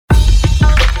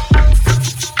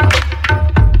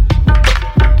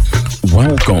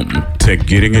Welcome to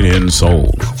Getting It In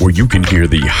Soul, where you can hear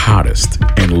the hottest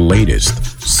and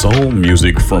latest soul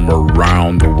music from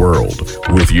around the world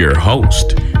with your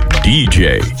host,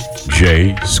 DJ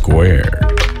J Square.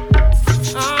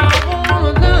 I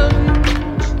wanna love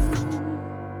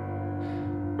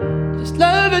you, just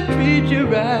love and treat you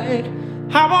right.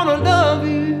 I wanna love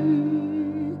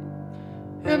you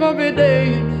every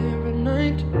day and every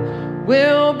night.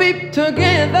 We'll be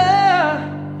together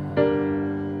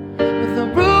with a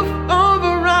roof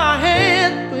over our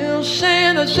head. We'll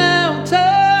share the shelter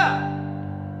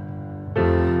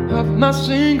of my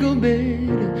single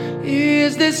bed.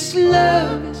 Is this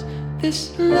love? Is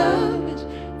this love? Is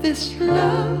this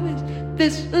love? Is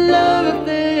this love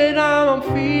that I'm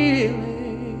feeling?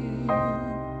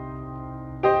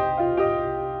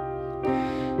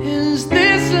 Is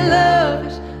this love?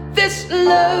 Is this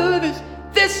love? Is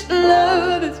this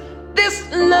love? Is this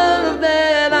love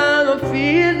that I'm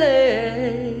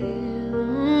feeling?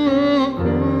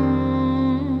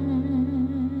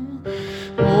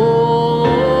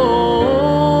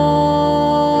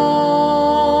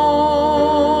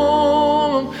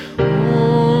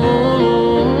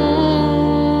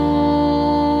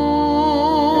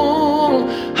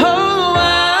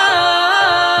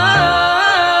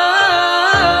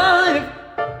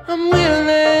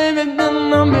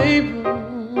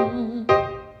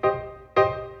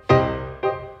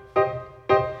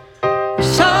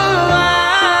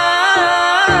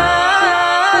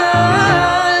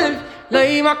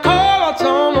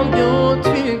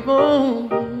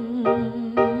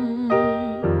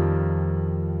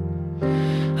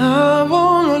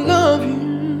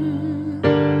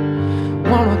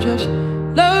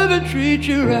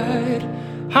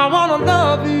 I wanna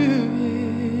love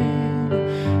you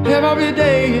every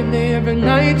day and every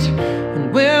night,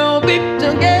 and we'll be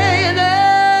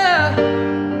together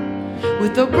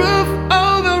with the roof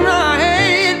over our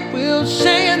head. We'll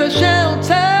share the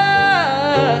shelter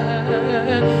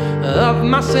of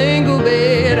my single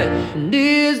bed. And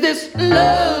is this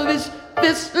love? Is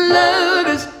this love?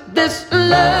 Is this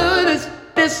love? Is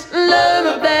this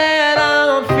love that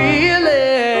I'm feeling?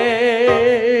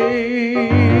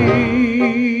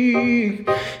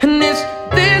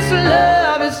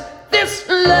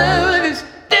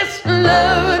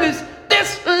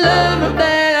 Love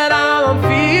that I'm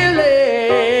feeling.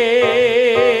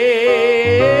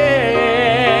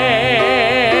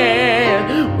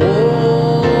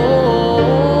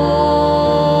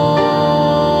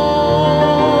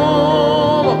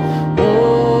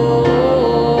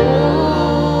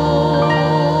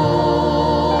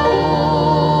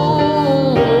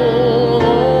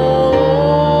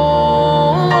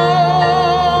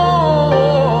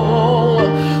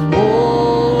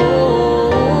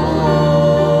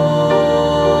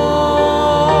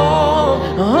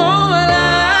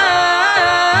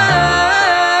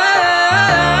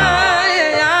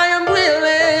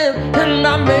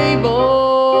 Oh,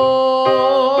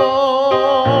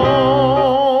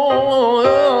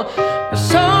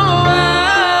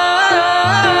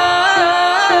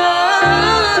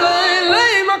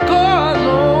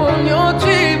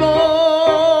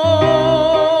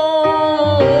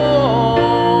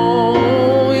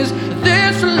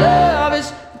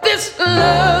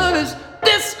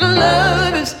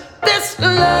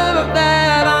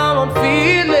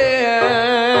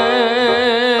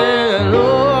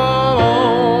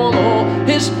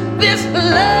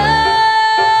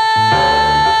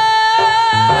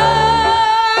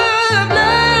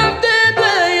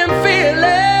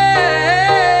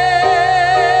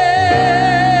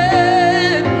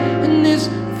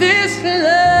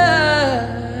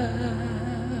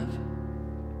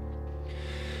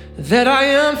 that I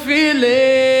am feeling,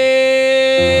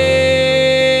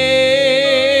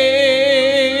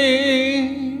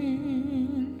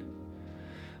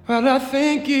 but I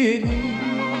think it is.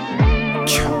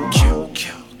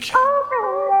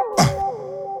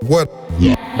 What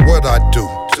I do?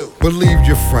 Believe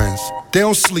your friends. They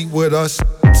don't sleep with us.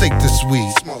 Take this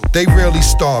weed. They really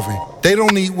starving. They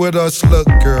don't eat with us. Look,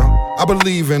 girl, I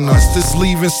believe in us. This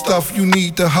leaving stuff you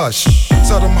need to hush.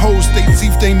 Tell them hoes they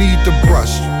teeth they need to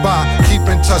brush. Bye, keep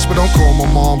in touch, but don't call my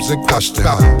moms and question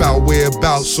about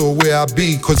whereabouts or where I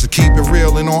be. Cause to keep it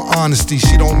real and all honesty,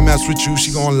 she don't mess with you,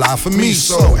 she gon' lie for me.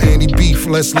 So any beef,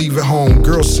 let's leave it home.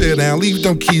 Girl, sit down, leave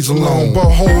them keys alone.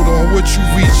 But hold on, what you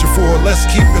reaching for? Let's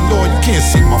keep it low, you can't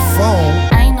see my phone.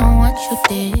 I know what you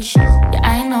did, yeah,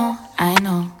 I know.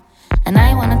 And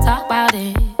I wanna talk about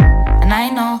it, and I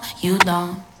know you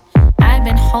don't. I've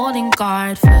been holding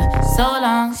guard for so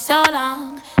long,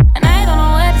 and I don't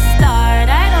know where to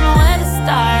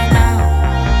start now.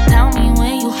 Tell me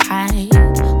where you hide,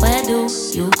 where do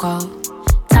you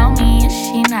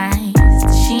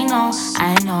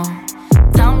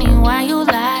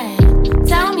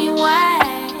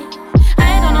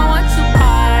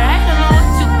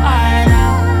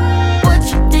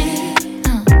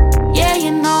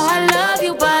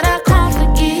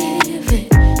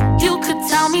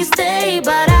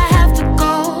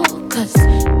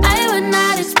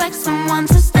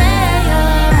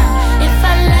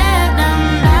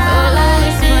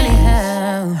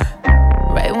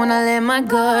my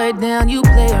guard down, you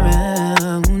play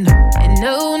around. And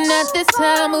no, not this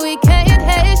time, we can't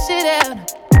hash it out.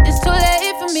 It's too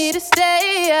late for me to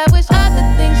stay. I wish all the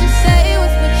things you say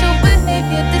was what your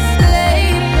behavior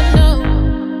displayed. But no,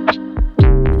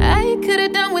 I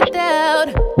could've done without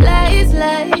lies,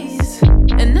 lies.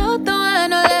 And although I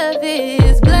know love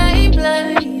is blind,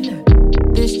 blind,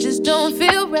 this just don't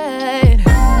feel right.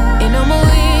 Ain't no more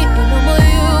we, ain't no more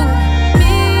you,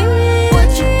 me. What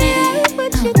you did,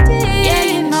 what you did. Yeah,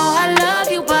 you know I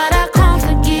love you, but I can't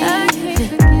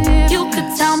forgive. You could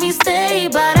tell me stay,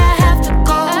 but I have to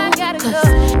go. Cause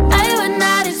I would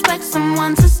not expect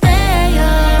someone to stay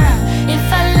around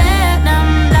if I let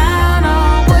them down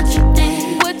on what you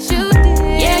did. What you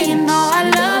did. Yeah, you know I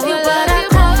love you, but I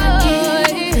can't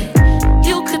forgive.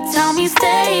 You could tell me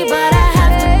stay, but I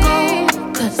have to go.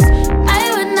 Cause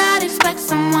I would not expect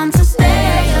someone to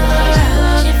stay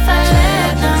around if I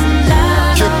let them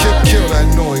down. Kill that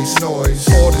noise,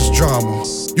 all this drama.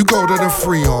 You go to the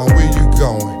Freon, where you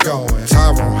going?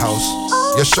 Tyrone House.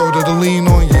 Your shoulder to lean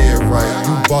on, yeah, right.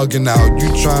 You bugging out, you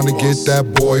trying to get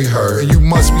that boy hurt. And you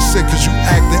must be sick cause you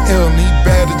acting ill. Need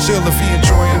bad to chill if he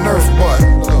enjoying Earth, but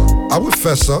I would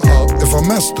fess up if I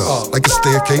messed up. Like a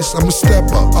staircase, I'ma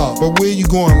step up. But where you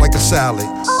going like a salad,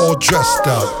 all dressed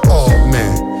up? Oh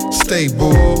man, stay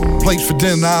boo. Plate for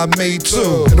dinner I made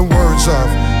too. In the words of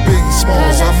Biggie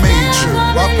Smalls, I made you.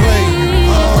 I play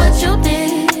you. What you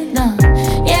did, no.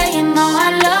 Yeah, you know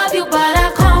I love you, but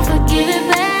I can't forgive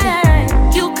it.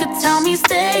 Tell me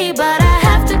stay, but I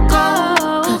have to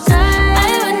go. Cause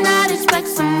I would not expect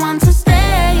someone to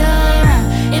stay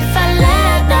around if I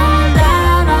let them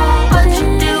down on what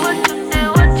you do.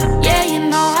 Yeah, you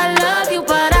know I love you,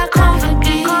 but I can't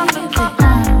forgive.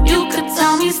 You could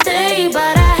tell me stay,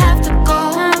 but I have to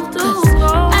go. Cause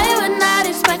I would not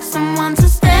expect someone to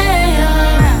stay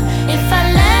around if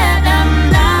I let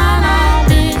them down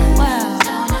on it. Well,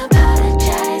 don't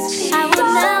apologize, please. I would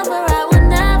never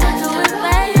do it,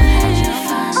 baby.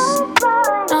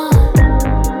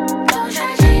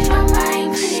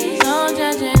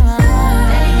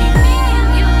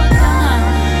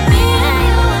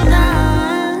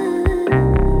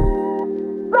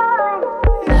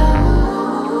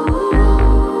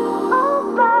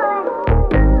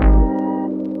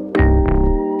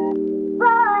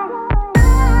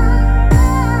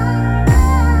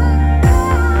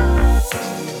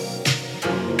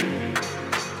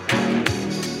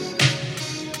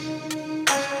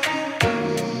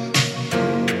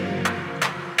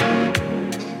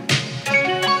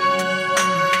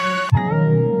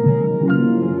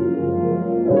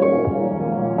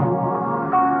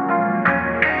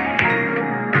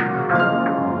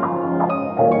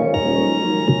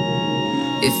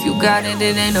 If you got it,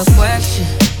 it ain't a question.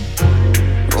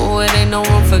 Oh, it ain't no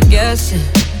room for guessing.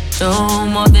 No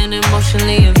more than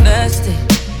emotionally invested.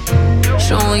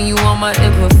 Showing you all my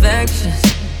imperfections.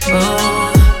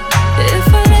 Oh,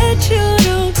 if I let you,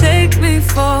 don't take me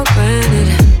for granted.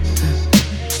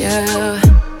 Yeah,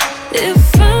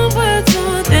 if I'm worth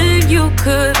more than you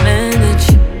could manage,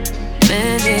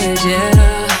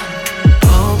 yeah.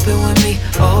 Open with me,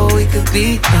 oh, we could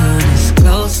be honest.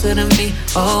 Closer to me,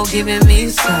 oh, giving me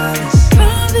solace.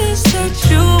 Promise that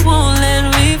you won't let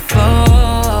me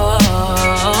fall.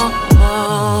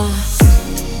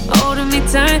 Holding me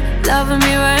tight, loving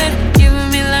me right, giving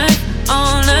me life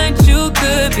all night. You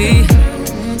could be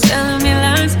telling me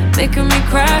lies, making me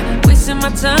cry, wasting my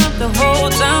time the whole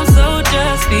time. So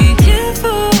just be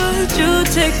careful what you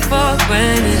take for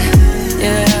granted.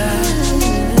 Yeah.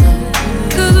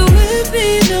 Cause with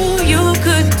me, no, you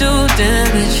could do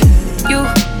damage.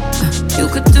 You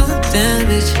could do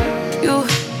damage. You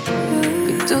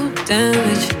could do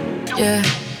damage. Yeah.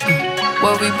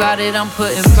 Worry about it, I'm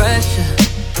putting pressure.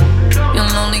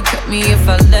 You'll only cut me if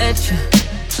I let you.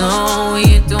 No,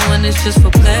 we ain't doing this just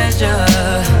for pleasure.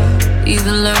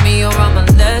 Either learn me or I'm a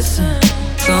lesson.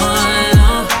 Going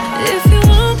on. If you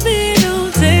want me,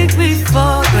 don't take me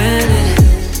for granted.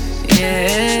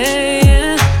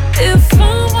 Yeah. If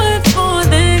I'm worth more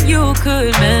than you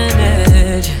could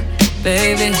manage,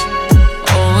 baby.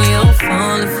 Oh, you're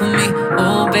falling for me.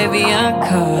 Oh, baby, I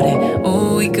caught it.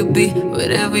 Oh, we could be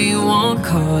whatever you want,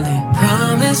 call it.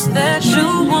 Promise that you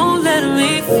won't let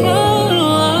me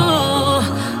fall.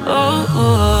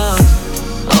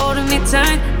 Holding me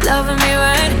tight, loving me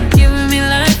right, giving me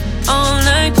life all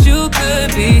night. You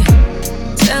could be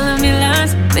telling me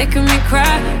lies, making me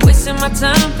cry, wasting my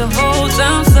time the whole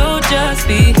time. So just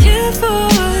be careful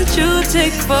what you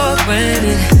take for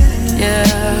granted.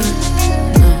 Yeah.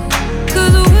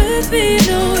 Cause with me,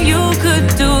 no, you could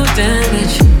do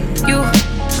damage.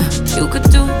 You could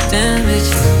do damage.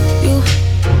 You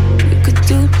could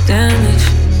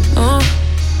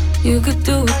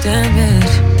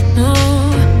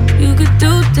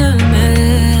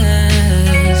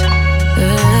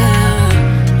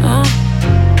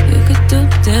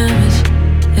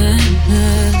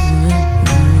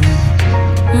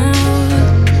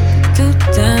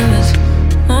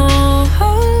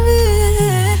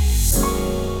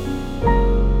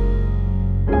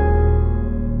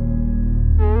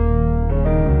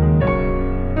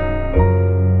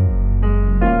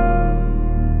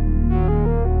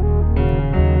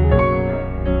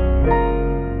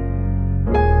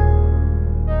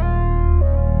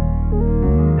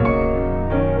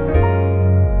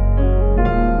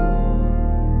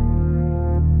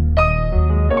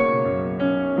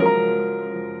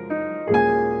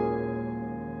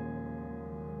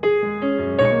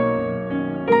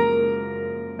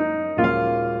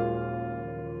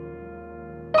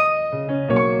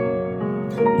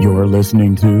You're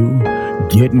listening to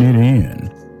Getting It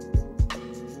In.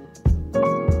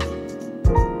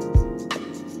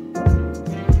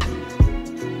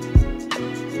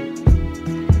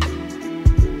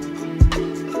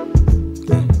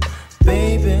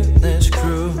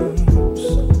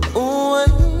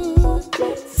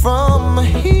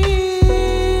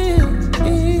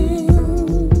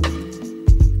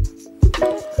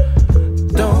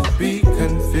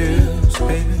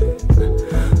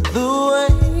 The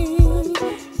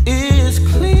way is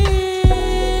clear.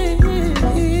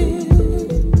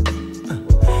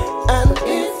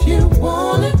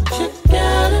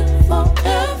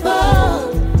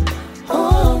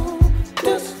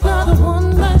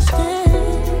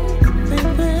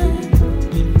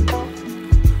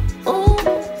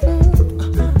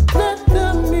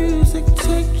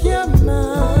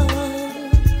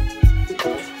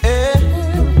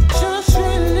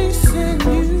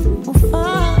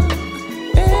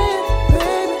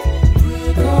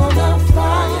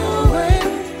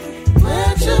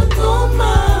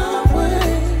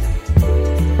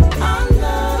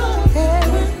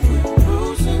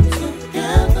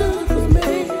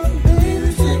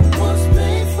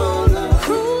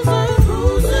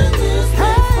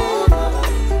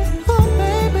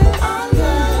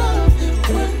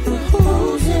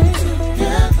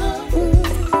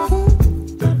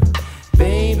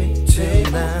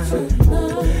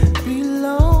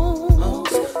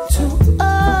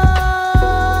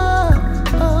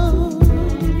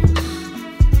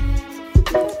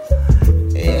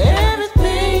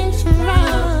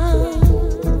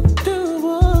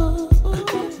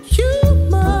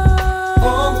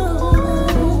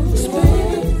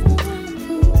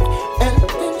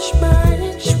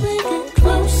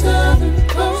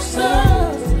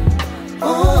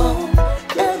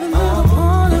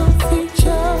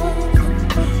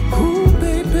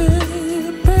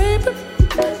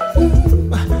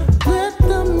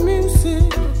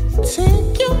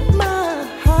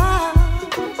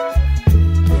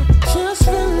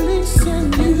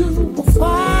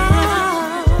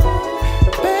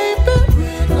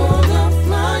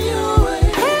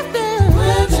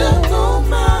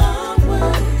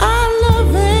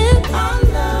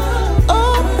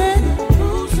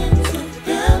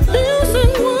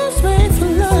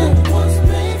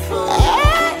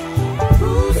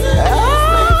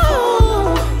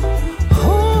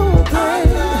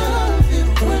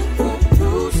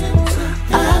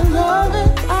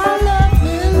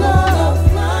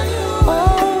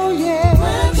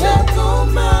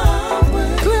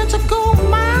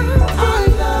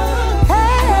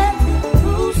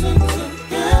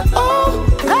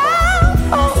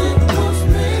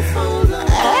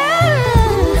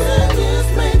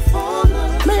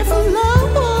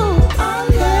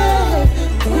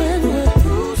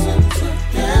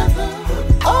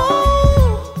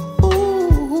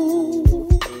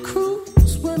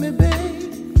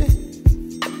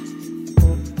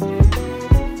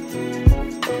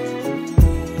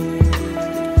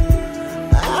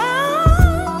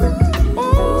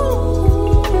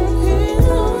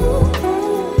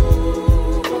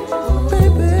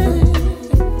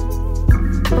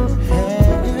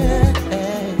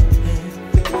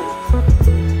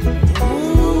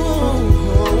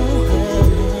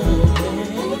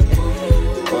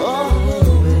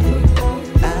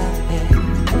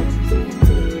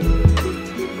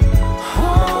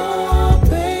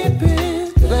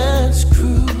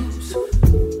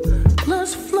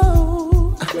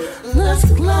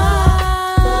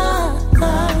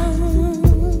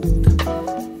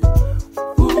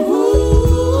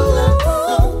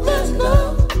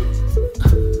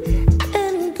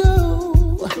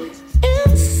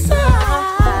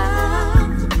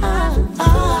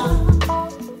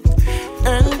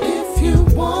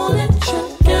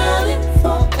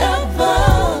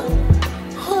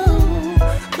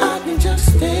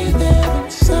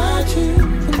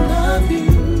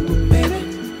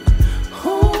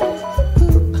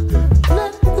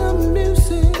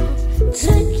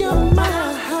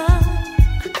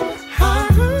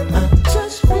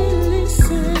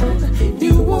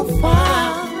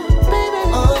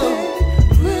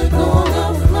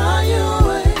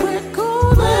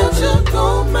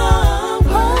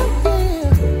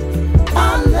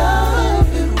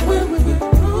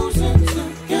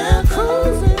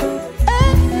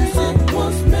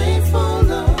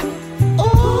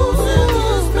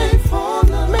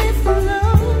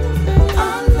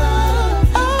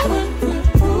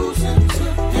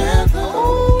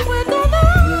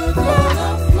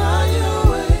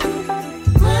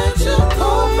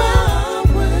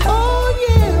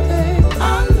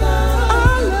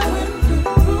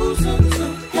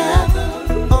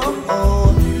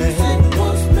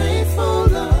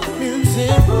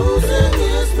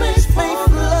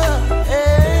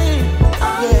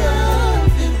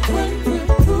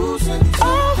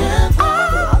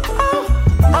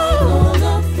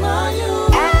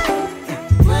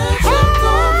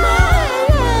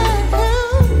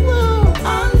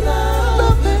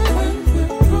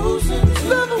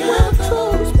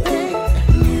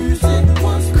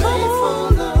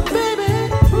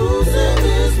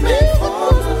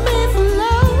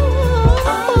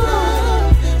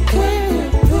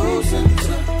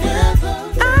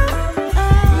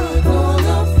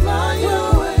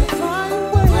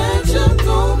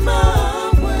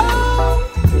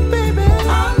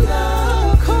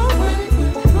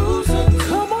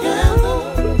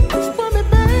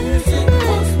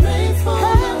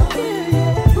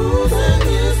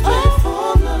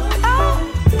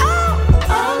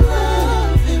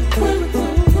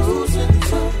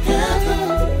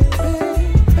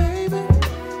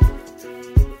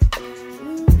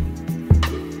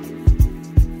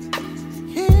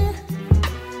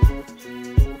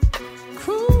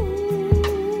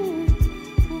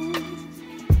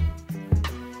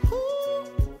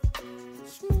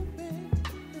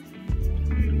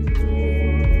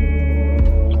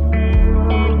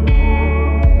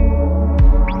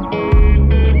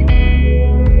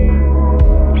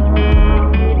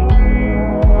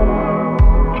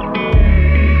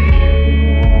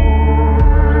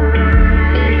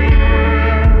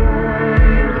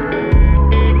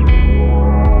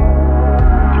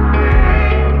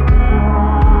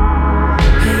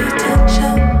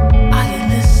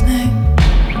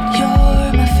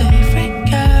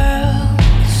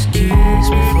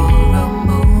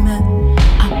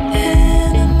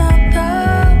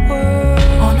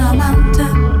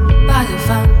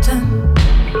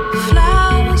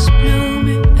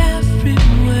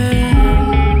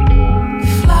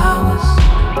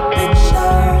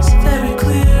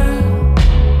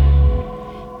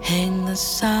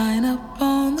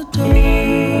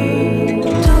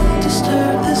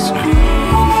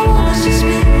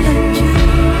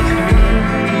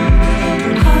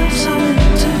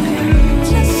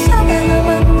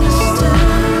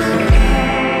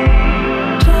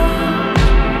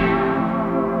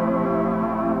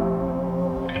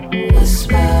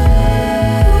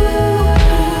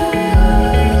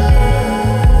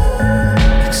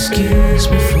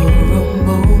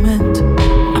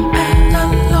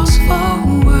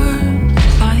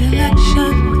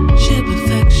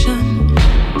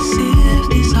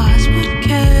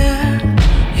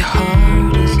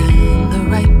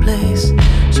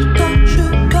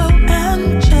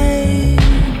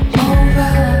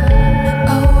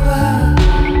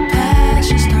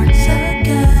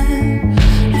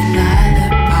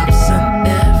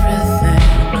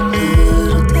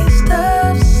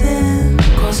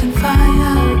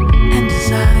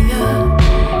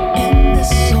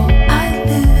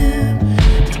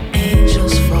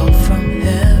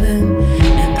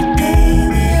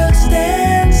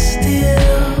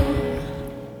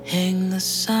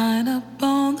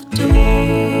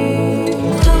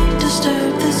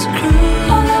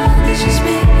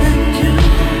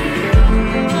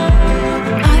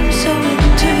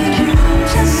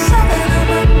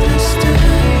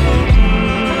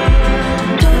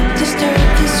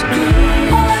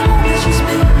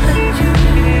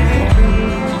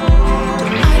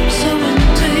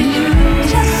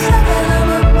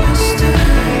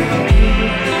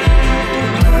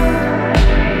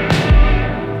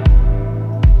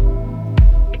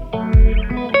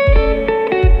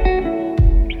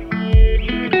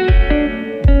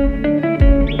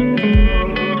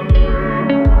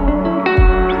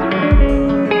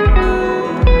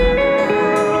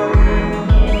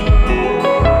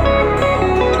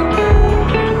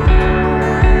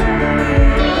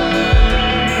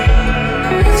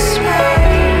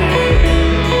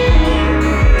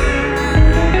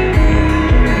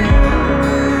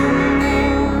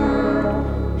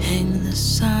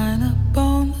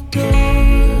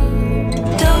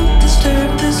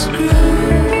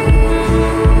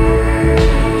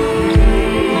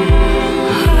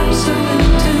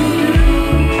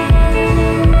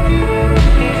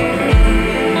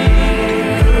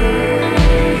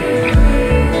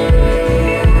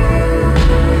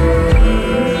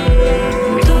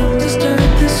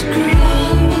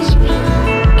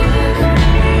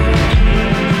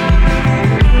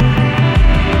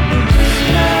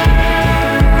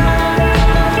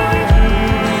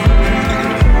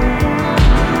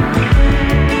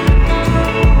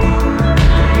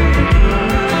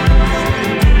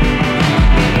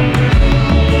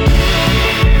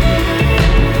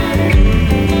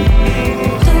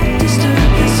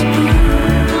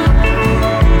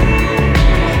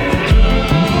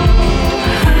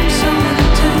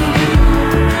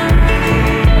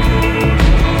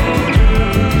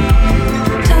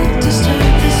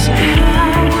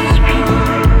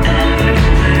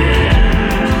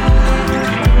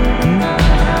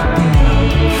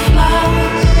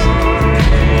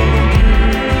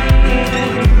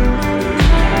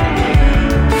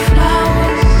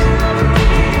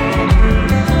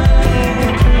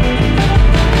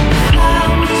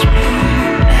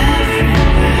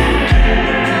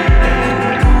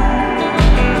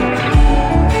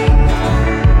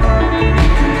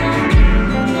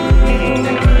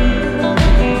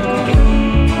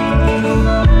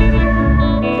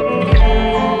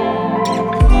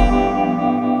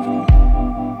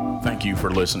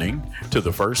 listening to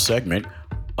the first segment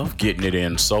of Getting It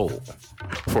In Soul.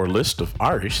 For a list of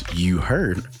artists you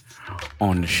heard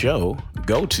on the show,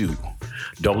 go to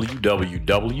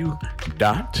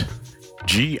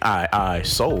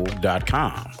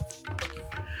www.giisoul.com.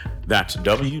 That's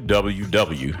www.giisoul,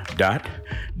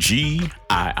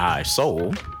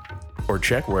 or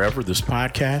check wherever this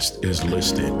podcast is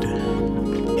listed.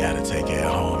 Gotta take it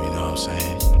home, you know what I'm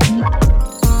saying?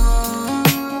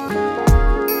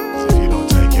 If you don't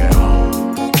take it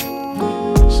home,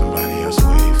 somebody else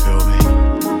will, you feel me?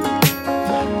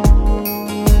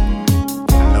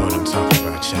 I know what I'm talking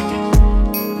about, check it.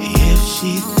 If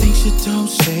she thinks you don't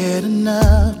say it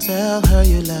enough, tell her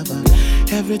you love her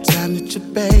every time that your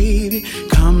baby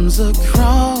comes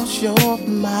across your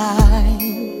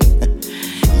mind.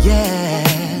 Yeah.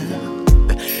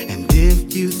 And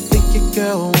if you think your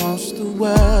girl wants the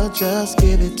world, just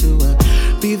give it to her.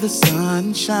 Be the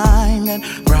sunshine that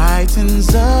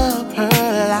brightens up her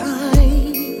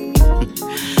life.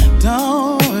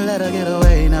 Don't let her get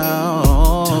away, no.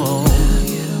 Don't let her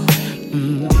get away.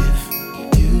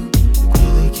 If you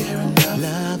really care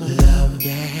enough, love,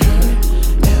 yeah.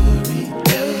 Every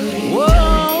day.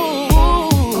 Whoa.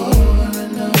 Over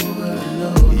and over and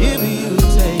over. If you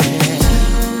take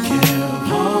care of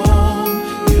home,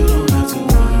 you don't have to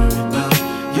worry about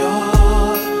your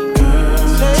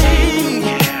girl. Take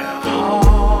care of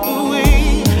home.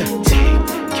 Take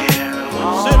care of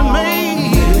home. Say to me,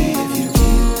 baby, if you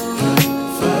keep her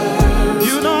first.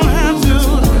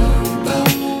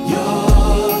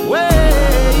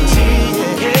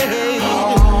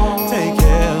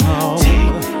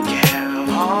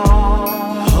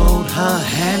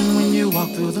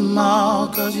 small,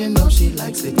 cause you know she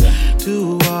likes it.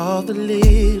 Do all the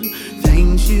little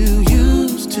things you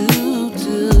used to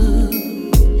do.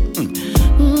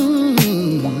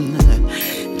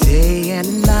 Day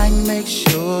and night, make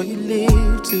sure you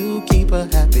live to keep her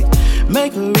happy.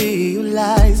 Make her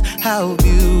realize how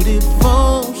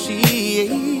beautiful she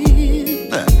is.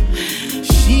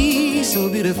 She's so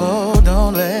beautiful,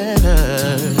 don't let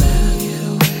her get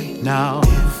away. Now,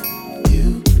 if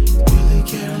you really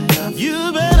care and love, you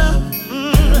better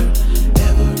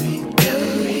every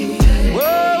day.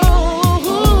 Whoa,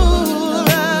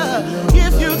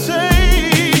 if you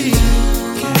take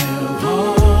care of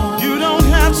home, you don't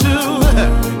have to worry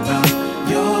about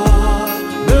your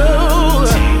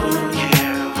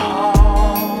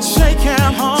take care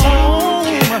of home.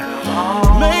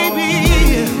 Maybe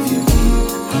if you keep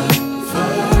her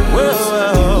first,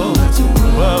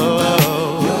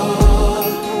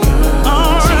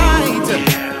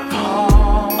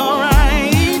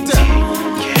 alright.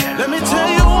 Let me tell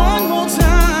you one more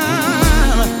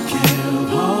time.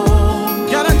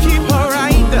 Gotta keep her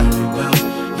right.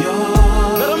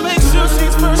 Better make sure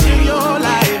she's first in your life.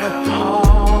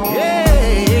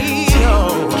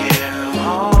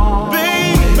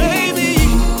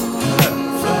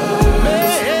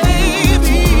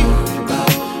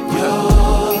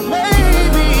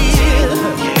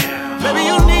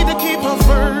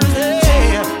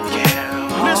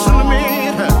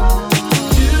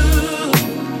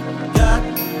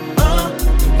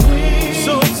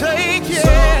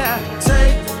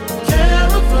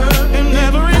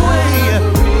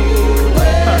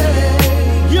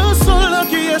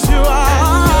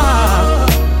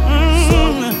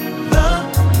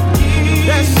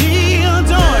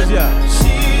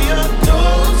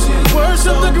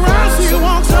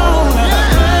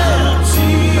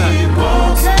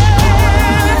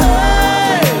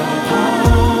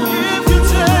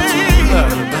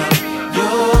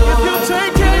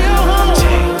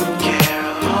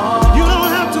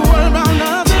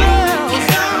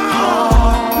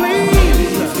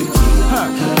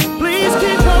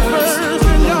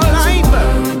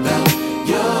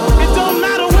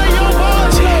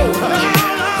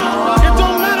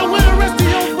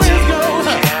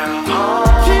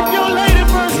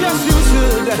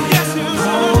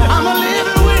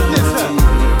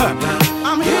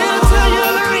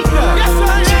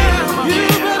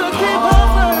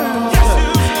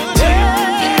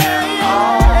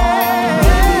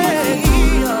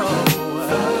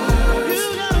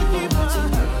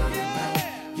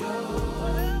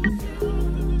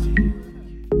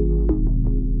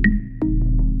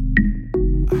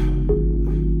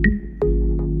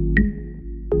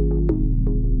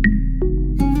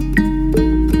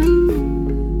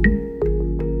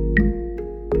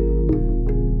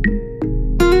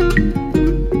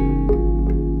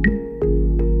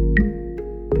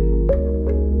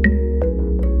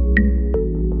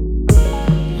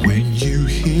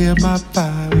 My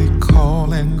body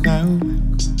calling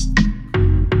out.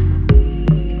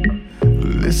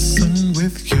 Listen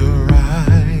with your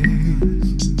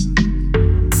eyes.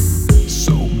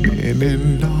 So many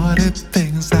naughty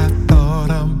things I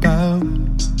thought about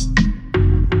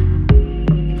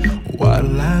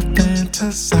while I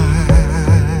fantasize.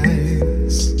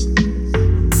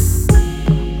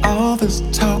 All this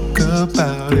talk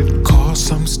about it caused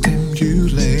some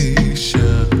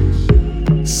stimulation.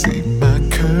 See my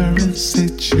current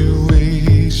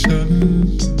situation.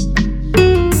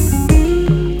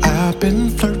 I've been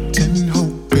flirting,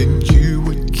 hoping you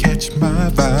would catch my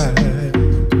vibe,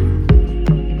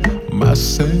 my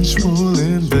sensual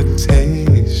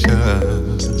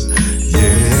invitation.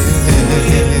 Yeah.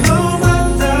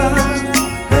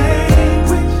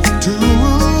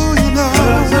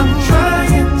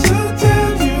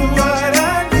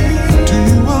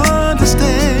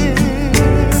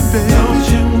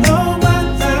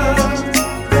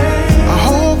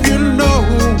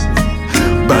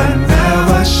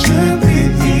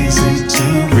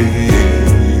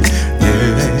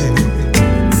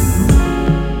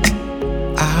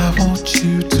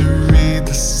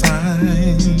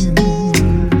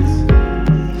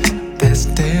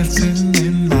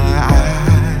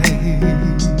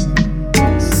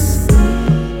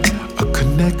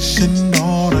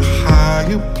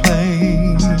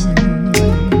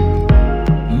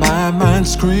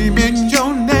 Screaming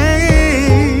your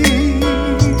name.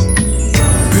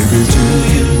 Baby, do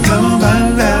you know my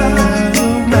love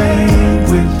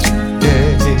language?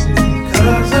 Yeah.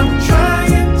 'Cause I'm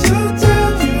trying to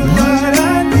tell you what I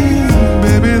need.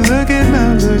 Baby, look at my.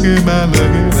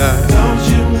 Don't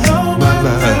you know my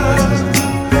love language?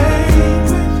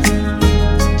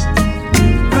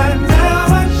 Right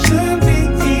now I should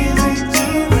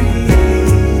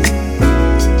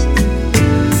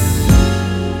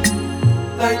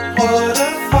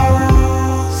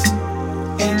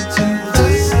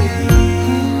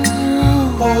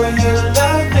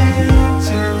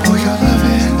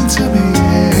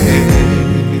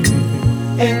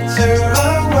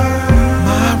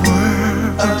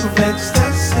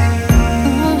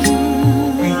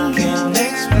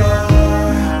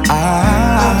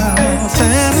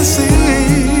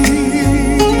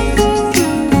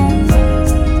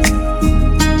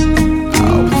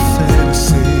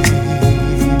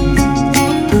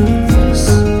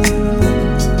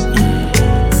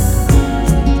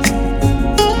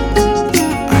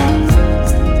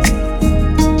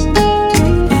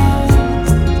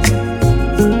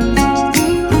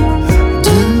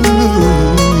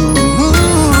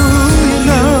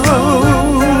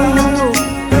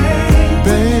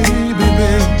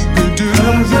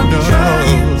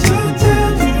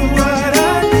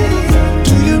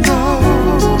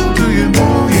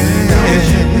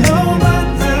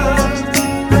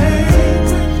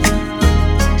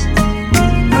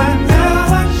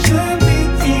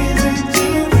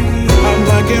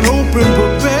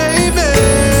But baby,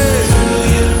 do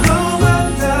you know what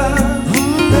love,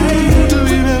 baby? Do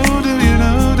you know, do you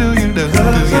know, do you know, do you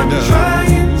know? I'm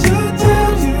trying to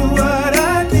tell you what I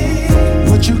need.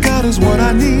 What you got is what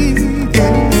I need.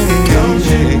 Yeah, don't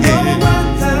you know what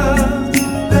love,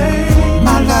 baby?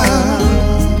 My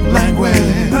love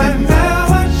language. But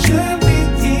now it should be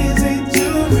easy to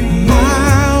read. My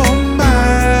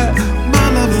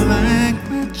love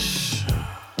language.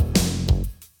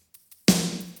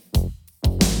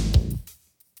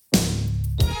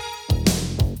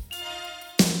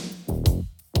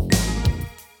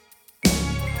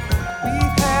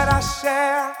 We've had our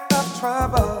share of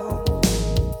trouble,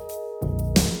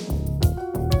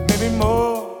 maybe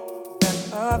more than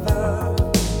others.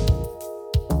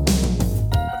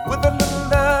 But with a little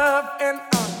love and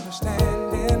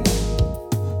understanding,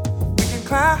 we can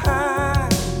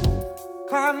climb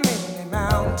any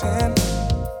mountain.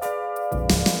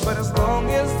 But as long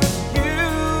as it's you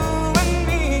and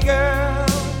me, girl,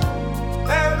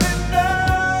 there is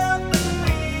nothing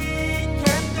we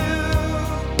can do.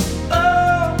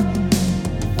 Oh,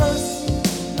 first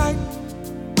night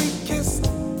we kissed,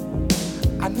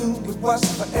 I knew it was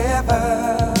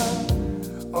forever.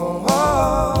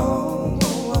 Oh,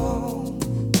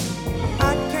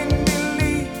 I can't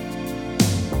believe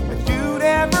that you'd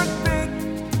ever think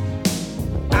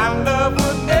our love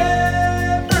would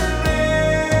ever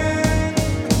end.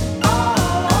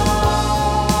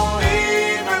 Oh,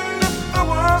 even if the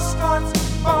world starts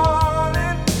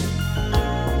falling,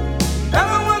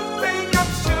 that's one thing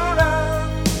I'm sure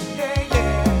of. Yeah,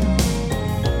 yeah.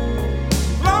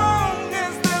 Long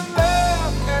as there's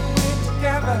love and we're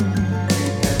together, we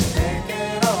can make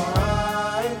it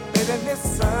alright. Baby,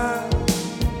 listen,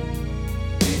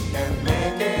 we can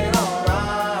make it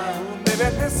alright. Baby,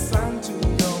 listen to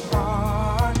your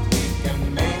heart. We can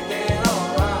make it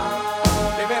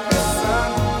alright. Baby, listen,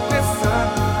 listen,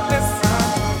 listen.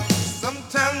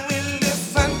 Sometimes we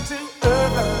listen to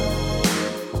others,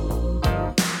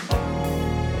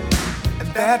 and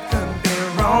that could be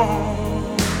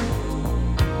wrong.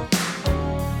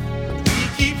 We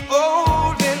keep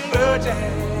holding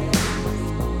grudges.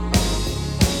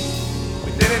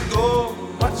 We let it go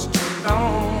much too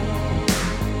long.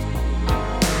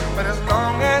 But as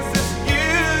long as it's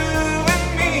you and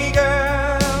me,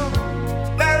 girl,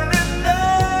 there is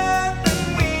nothing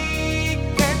we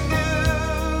can do.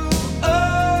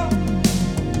 Oh,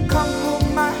 come hold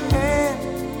my hand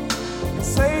and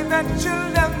say that you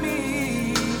love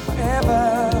me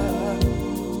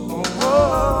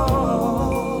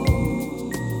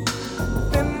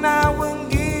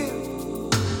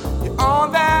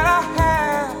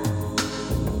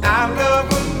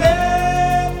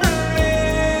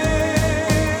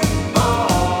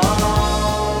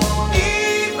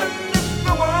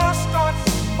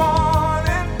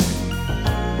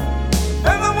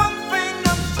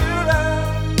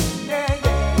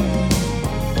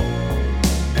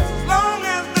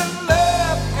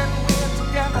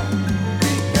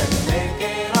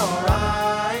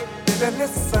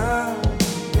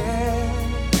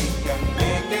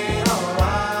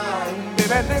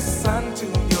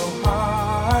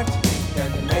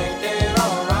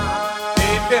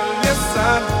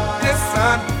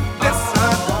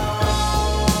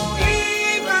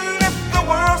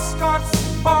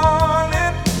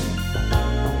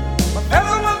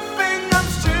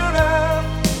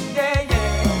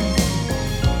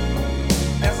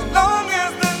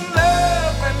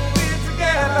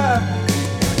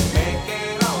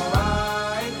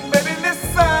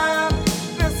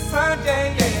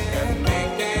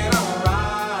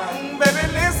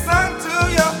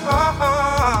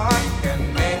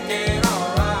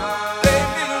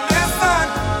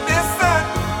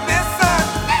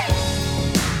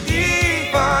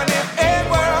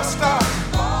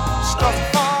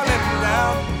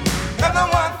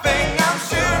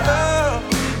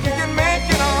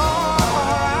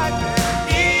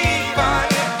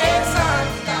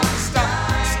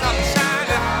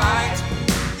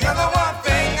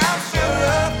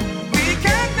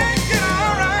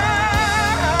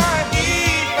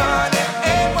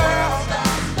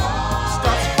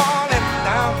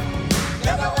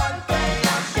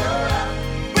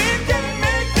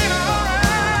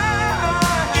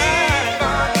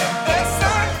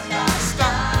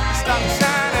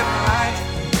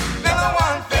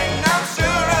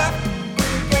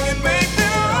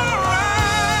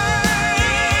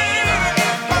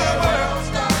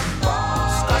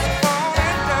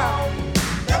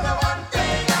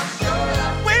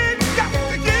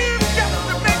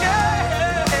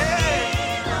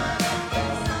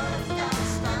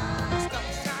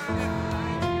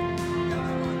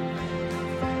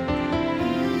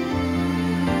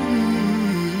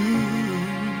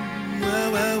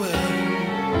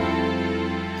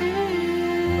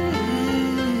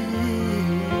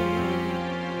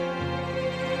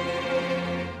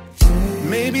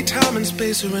maybe time and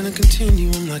space are in a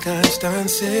continuum like Einstein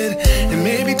said. And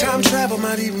maybe time travel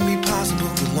might even be possible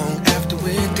but long after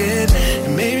we're dead.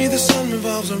 And maybe the sun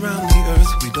revolves around the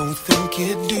earth we don't think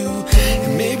it do.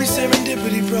 And maybe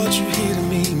serendipity brought you here to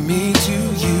me to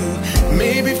you.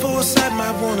 Maybe foresight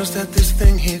might warn us that this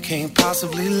thing here can't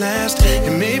possibly last.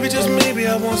 And maybe, just maybe,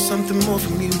 I want something more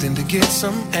from you than to get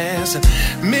some ass. And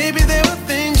maybe there were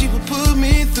things you would put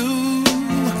me through.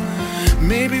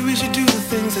 Maybe we should do the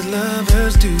things that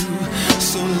lovers do.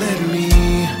 So let me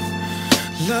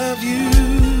love you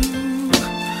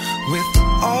with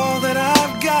all that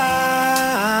I've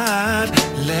got.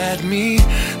 Let me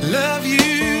love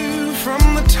you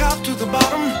from the top to the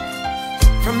bottom,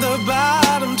 from the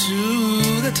bottom to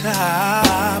the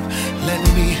top. Let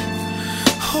me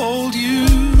hold you,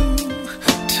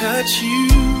 touch you,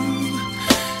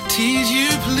 tease you,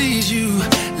 please you.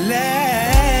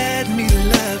 Let me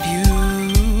love you.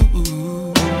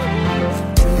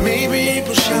 Maybe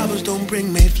April showers don't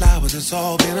bring May flowers, it's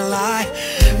all been a lie.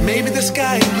 Maybe the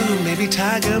sky is blue, maybe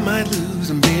Tiger might lose,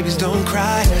 and babies don't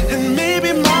cry. And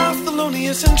maybe Mouth,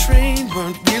 Thelonious and Train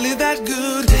weren't really that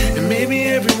good. And maybe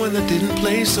everyone that didn't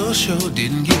play so sure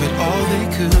didn't give it all they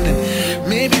could. And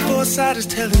maybe foresight is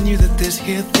telling you that this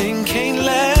here thing can't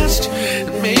last.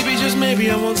 And maybe, just maybe,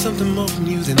 I want something more from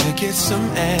you than to get some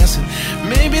ass. And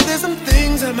maybe there's some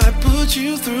things I might put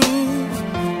you through.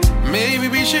 Maybe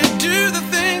we should do the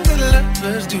things that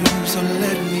lovers do. So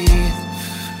let me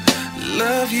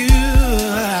love you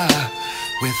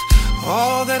with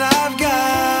all that I've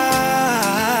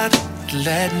got.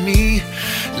 Let me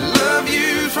love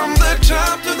you from the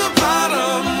top to the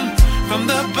bottom, from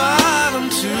the bottom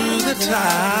to the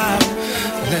top.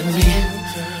 Let me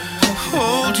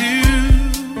hold you,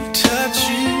 touch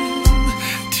you,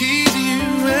 tease you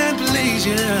and please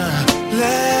you.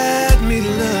 Let me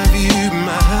love you,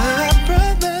 my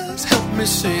brothers. Help me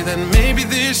say that maybe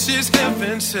this is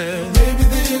heaven sent. Maybe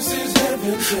this is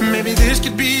heaven sent. Maybe this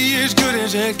could be as good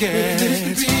as it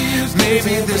gets.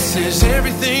 Maybe this is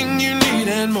everything you need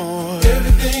and more.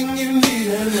 Everything you need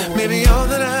and more. Maybe all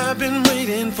that I've been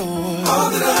waiting for.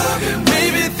 All that I've been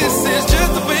waiting. Maybe this is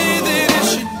just the way that it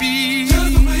should be.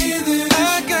 Just the way that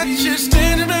I got you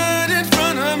standing right in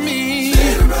front of me.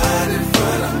 Standing right in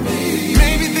front of me.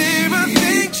 Maybe there were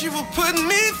things you were putting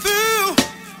me through,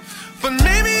 but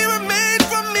maybe you were made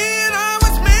for me and I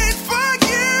was made for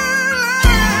you.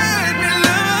 Let me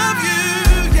love you,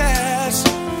 yes,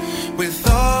 with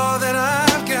all that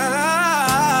I've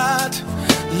got.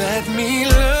 Let me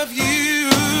love you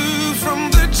from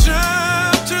the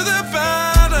top to the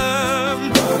bottom,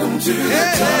 bottom to the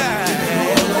top.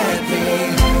 Let me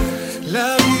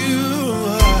love you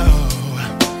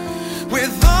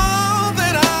with all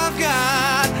that I've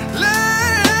got.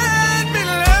 Let me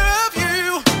love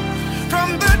you from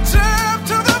the top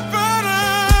to the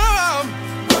bottom,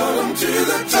 bottom to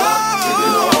the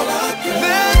top.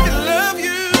 Let me love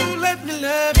you, let me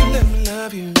love you, let me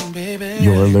love you, baby.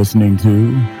 You're listening to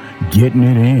Getting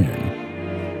It In.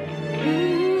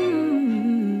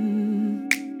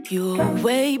 You're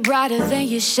way brighter than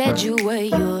you said you were.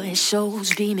 Your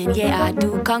soul's beaming, yeah, I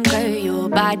do concur. Your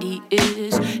body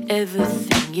is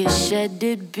everything you said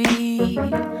it'd be.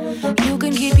 You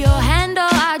can keep your handle,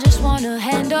 I just wanna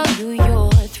handle you.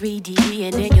 You're 3D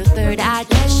and then your third eye.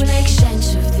 Let's make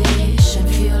sense of this and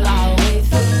feel our way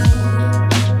through.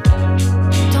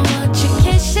 Don't want your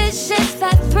kisses if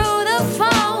that through the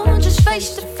phone. Just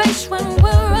face to face when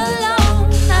we're alone.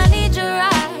 I need your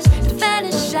eyes to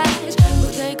fantasize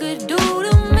what they could do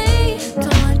to me.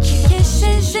 Don't want your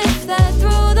kisses if that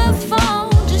through the phone.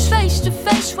 Just face to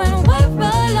face when we're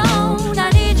alone. I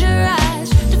need your eyes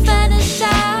to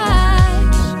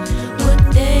fantasize what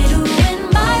they do in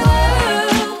my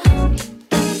world.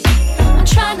 I'm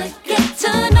trying to get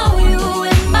to know you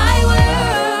in my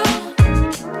world.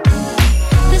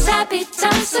 There's happy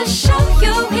times to show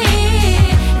you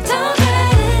here. Don't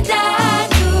let it die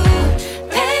too.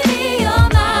 Baby, you're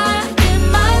mine in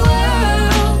my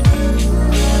world.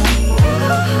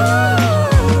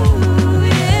 Ooh,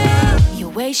 yeah.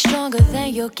 You're way stronger than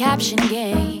your caption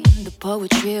game. The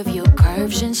poetry of your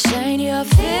curves insane. You're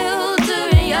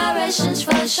filtering your essence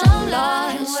for some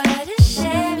lost.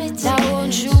 Now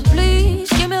won't you please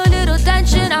give me a little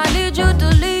attention? I need you to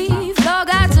leave. Log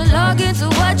out to log into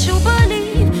what you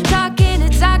believe. Talking the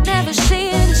talk, never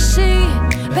seeing the sea.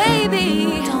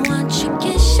 Baby, don't want your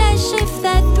kisses if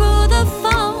that through the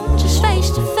phone. Just face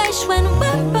to face when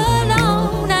we're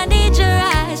alone. I need your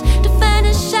eyes to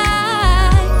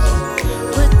fantasize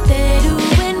what they do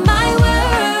in my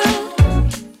world.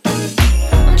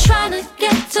 I'm trying to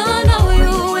get to know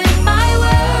you in my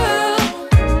world.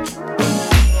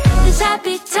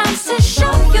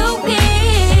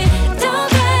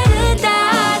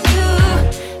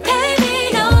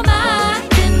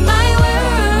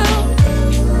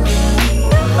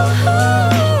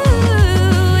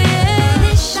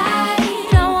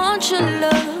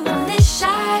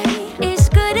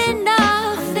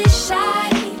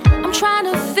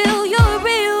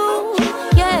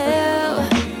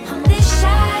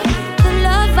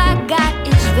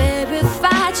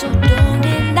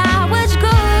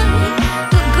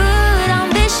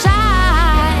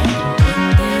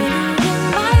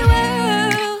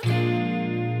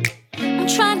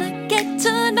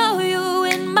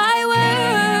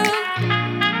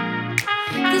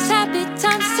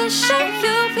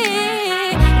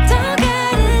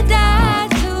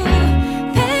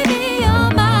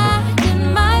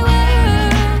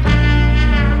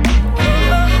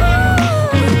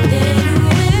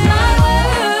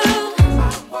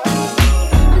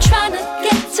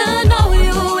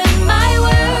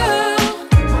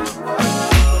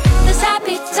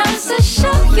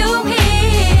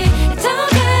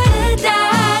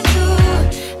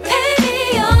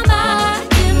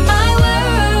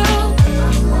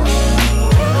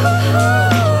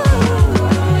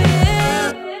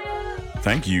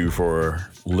 Thank you for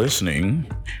listening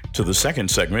to the second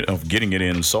segment of Getting It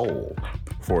In Soul.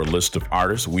 For a list of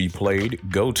artists we played,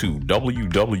 go to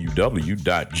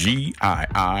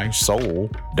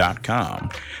www.giisoul.com.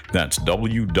 That's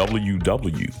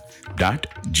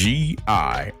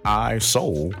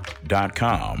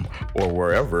www.giisoul.com or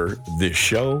wherever this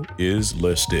show is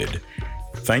listed.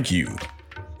 Thank you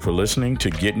for listening to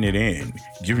Getting It In,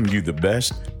 giving you the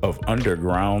best of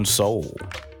underground soul.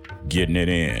 Getting it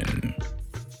in.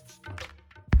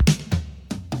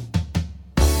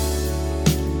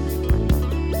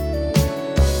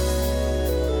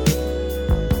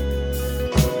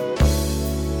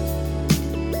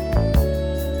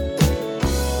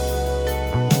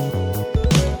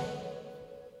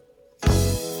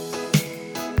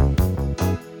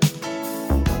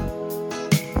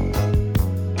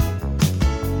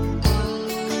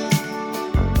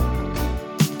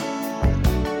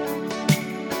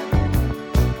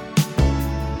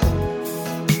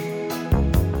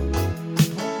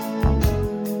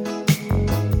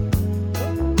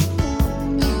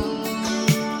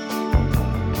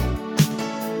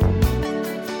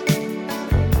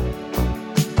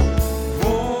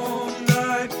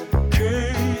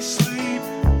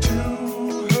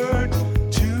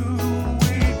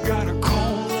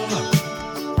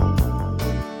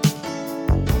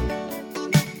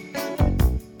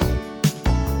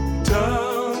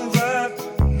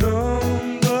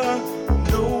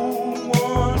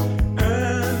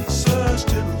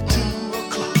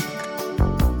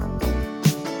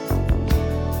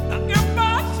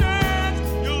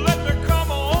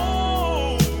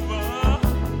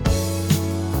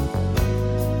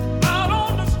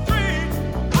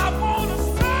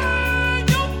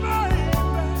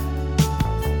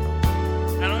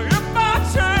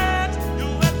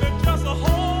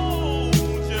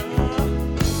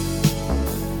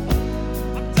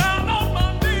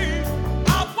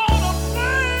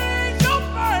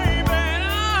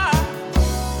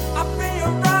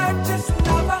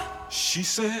 She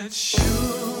said,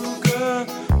 sugar,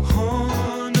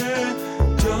 honey,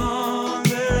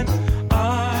 darling,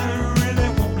 I really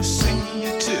want to see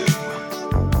you too.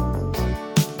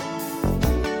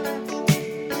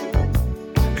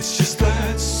 It's just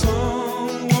that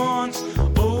someone's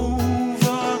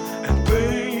over, and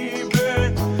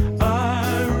baby,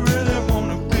 I really want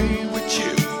to be with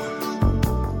you.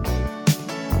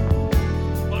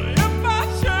 But if by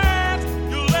chance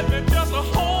you let me just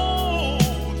hold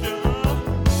you,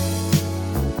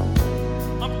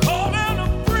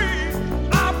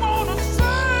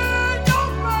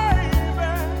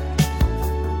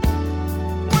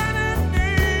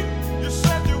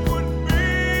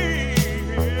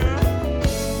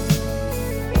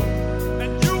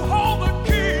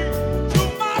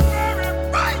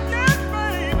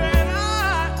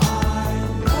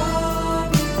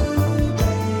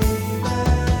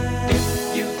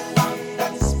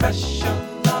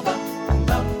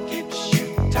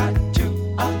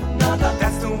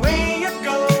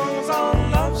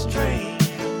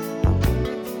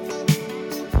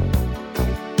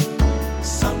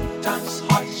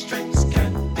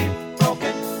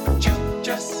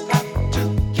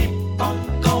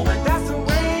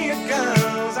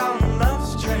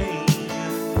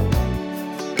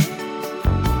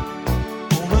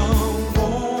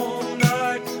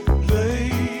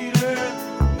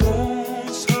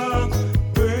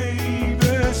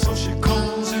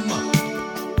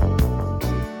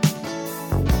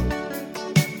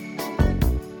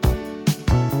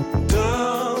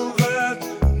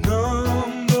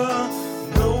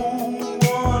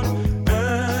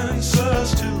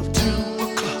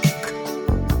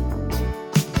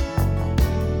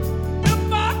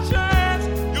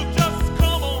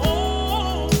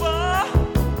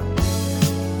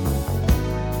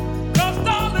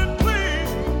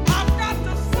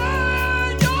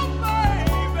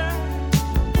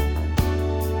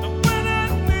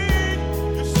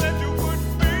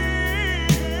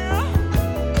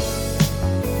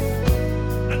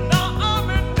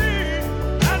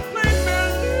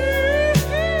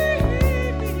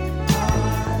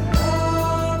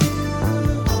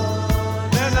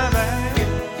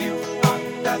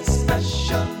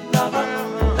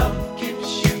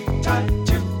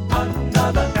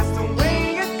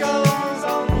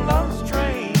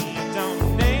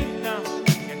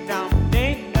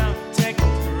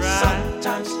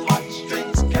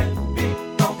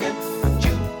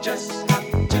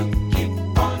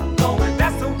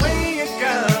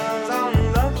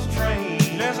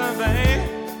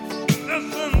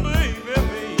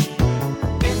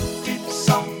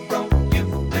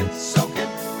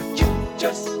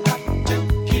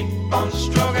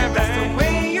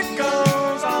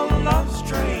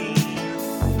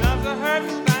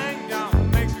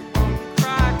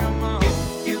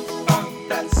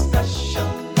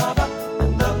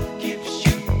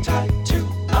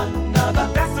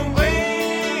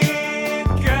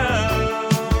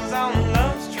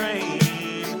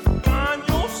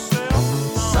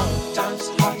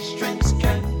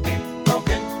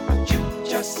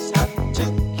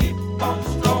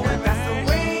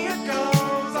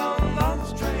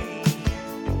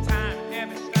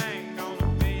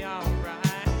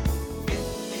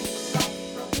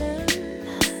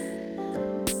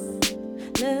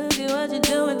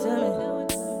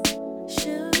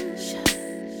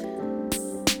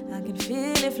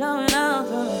 flowing out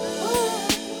from me.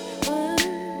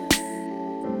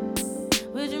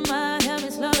 Would you mind help me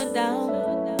slow it down?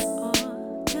 Or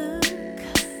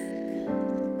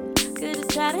could you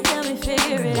try to help me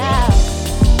figure it out?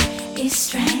 It's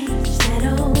strange that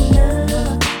old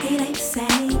love, it ain't the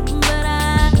same. But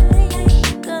I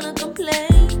ain't gonna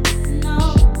complain. No,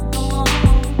 no,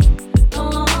 no.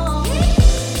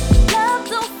 Love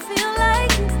don't feel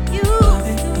like you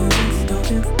used to.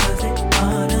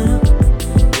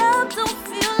 Love don't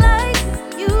feel like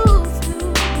you used to.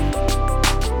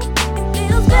 It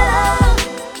feels better,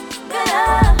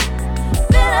 better,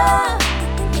 better,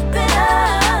 better.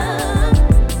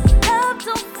 Love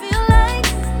don't feel like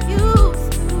you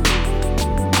used to.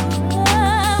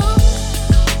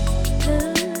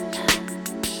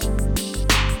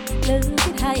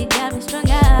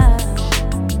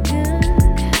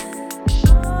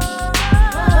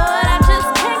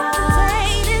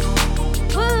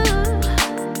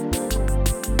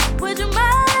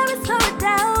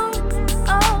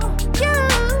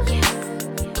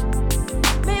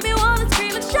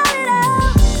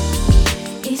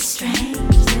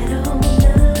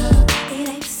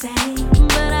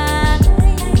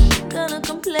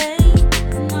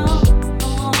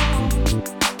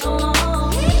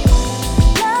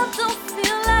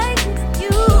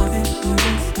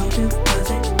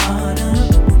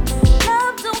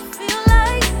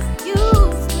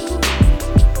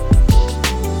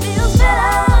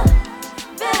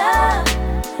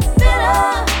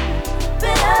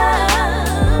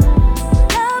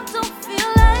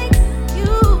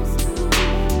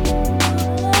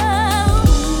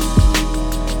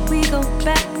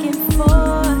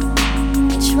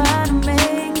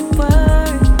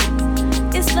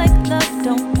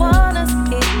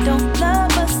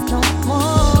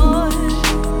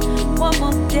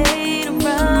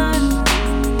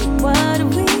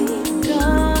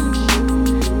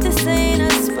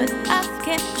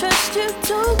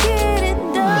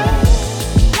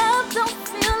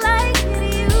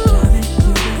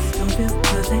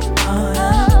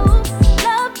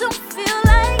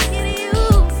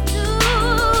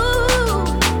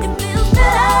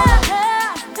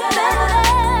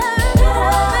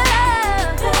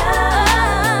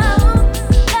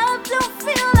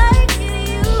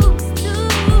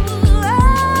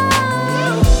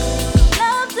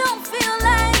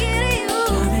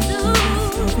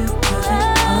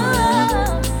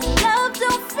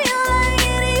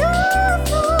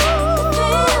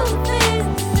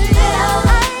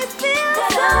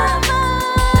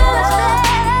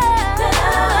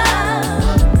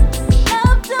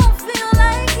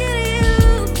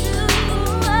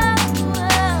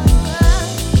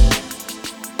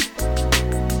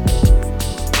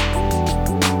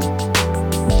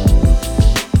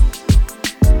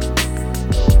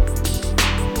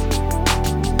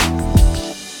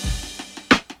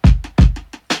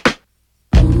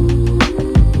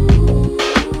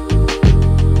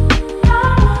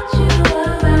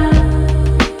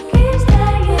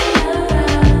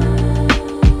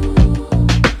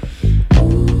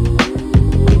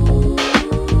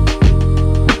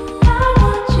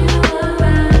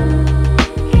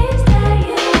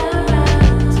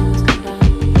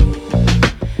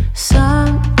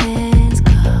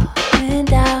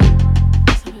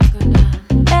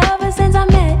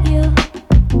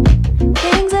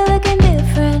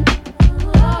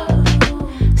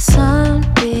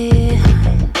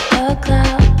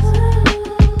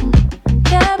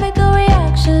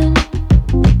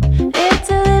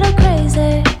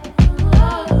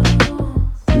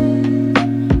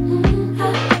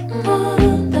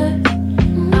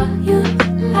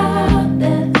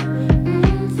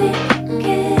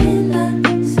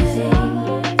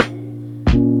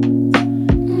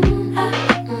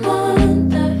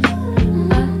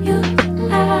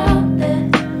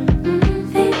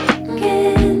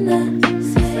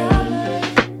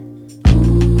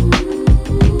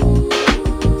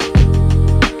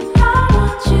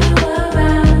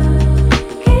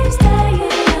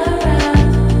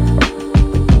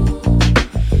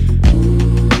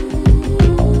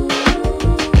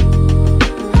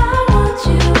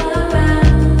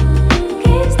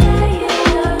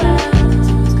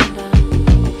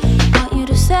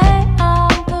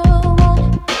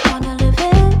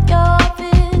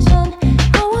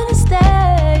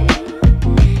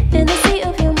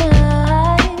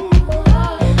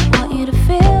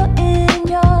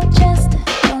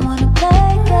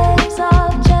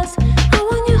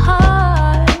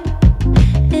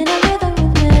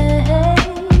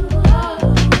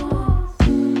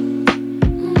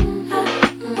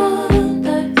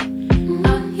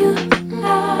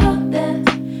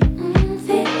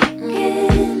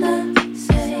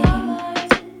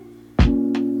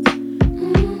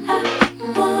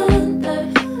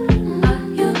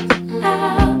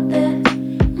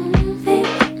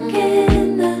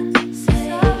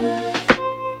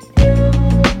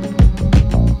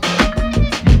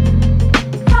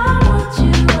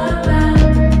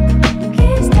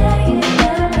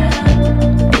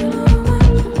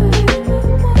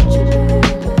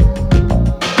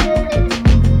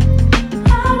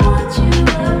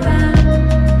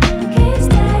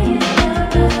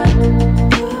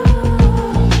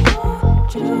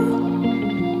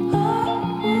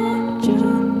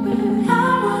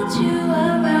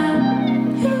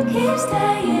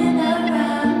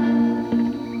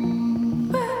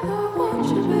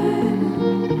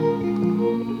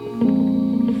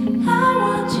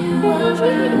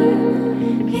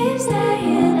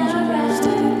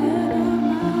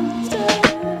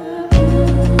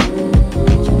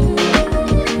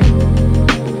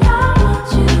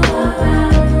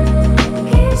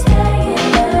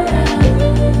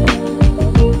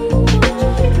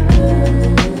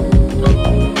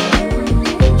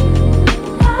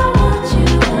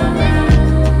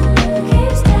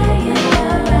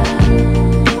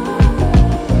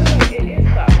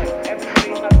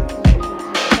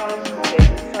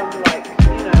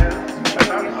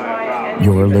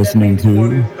 listening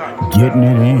to Getting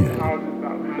It In.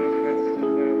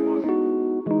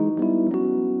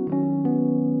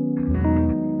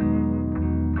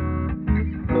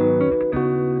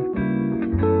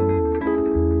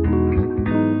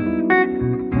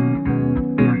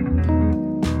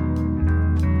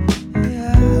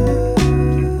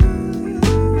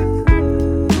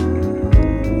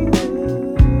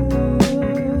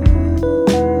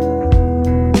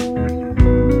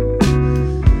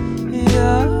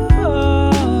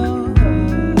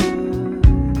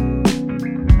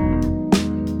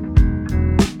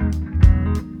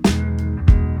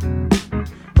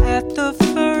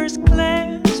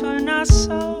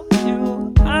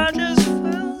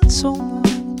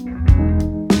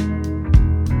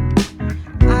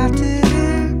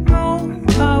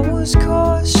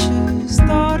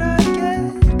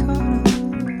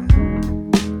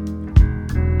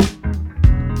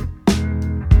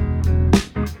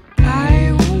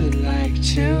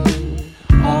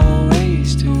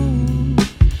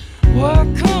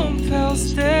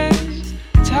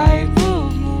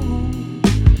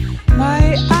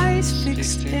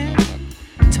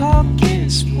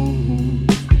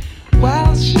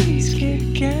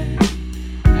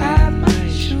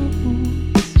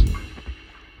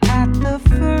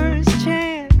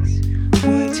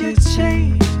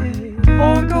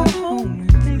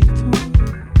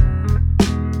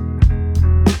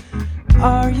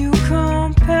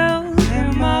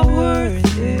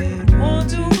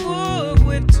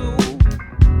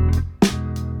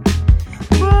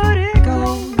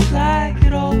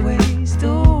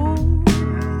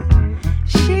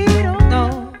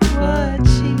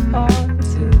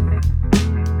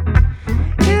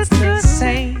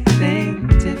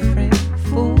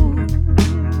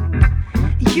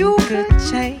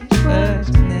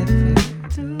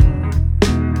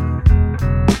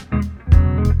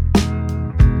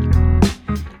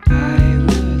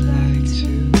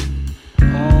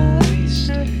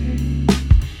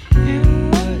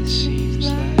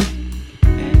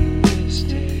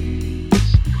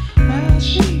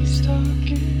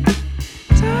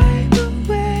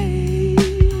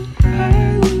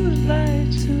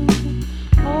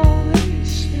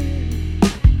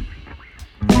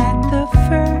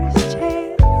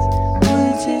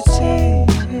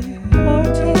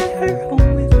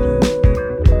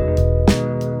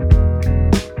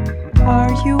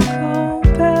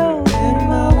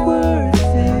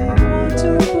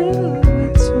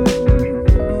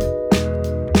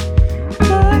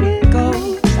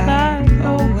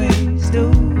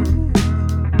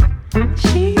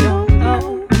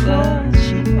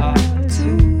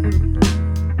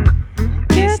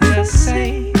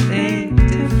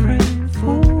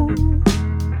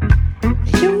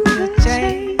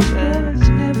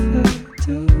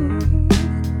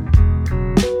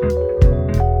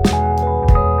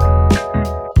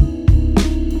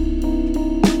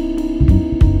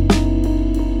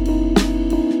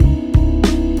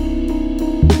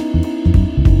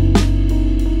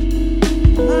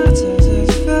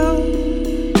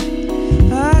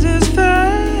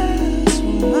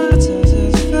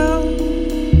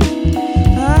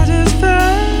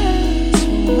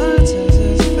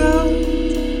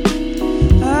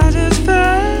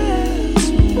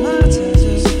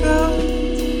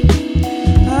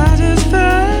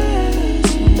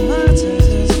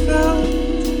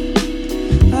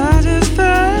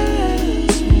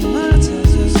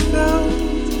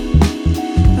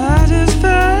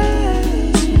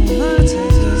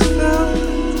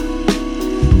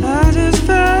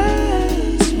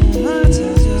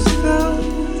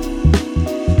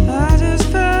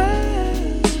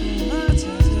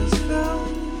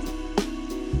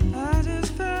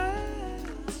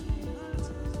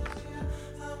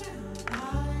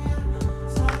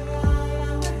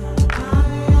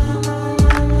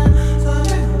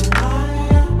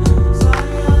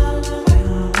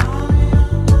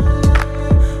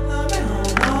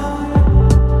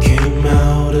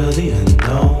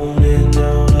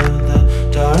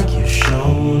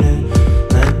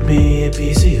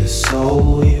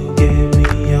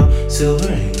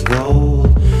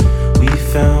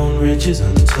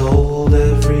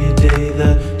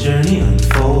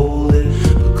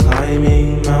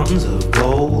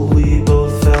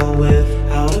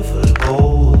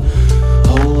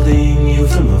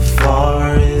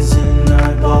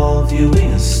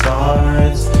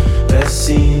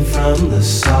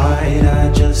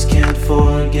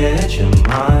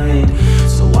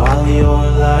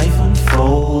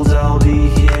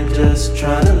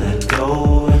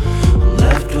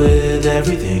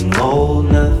 Everything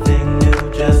old, nothing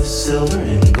new, just silver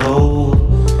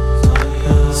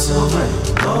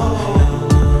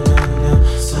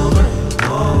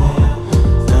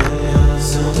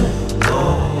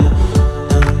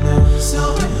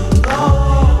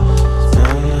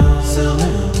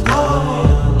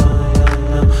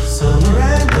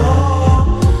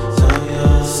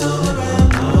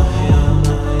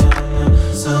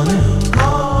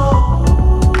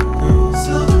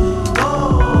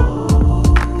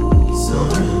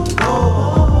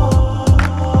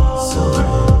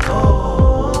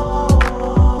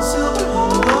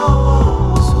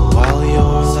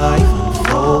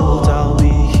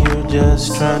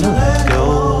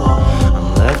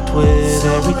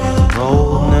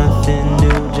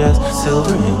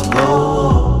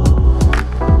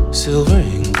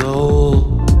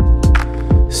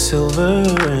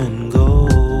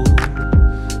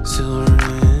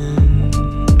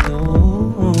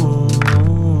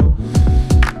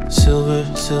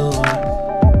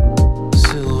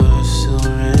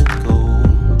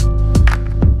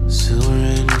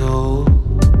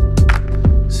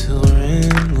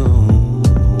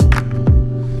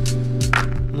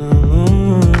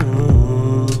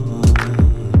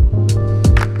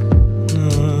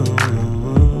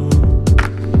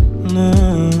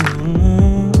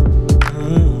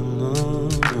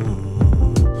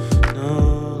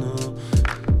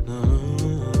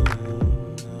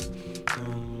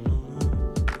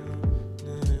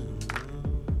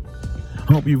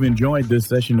hope you've enjoyed this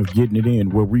session of Getting It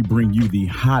In, where we bring you the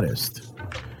hottest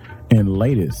and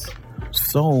latest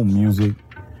soul music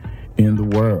in the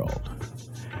world.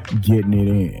 Getting It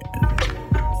In.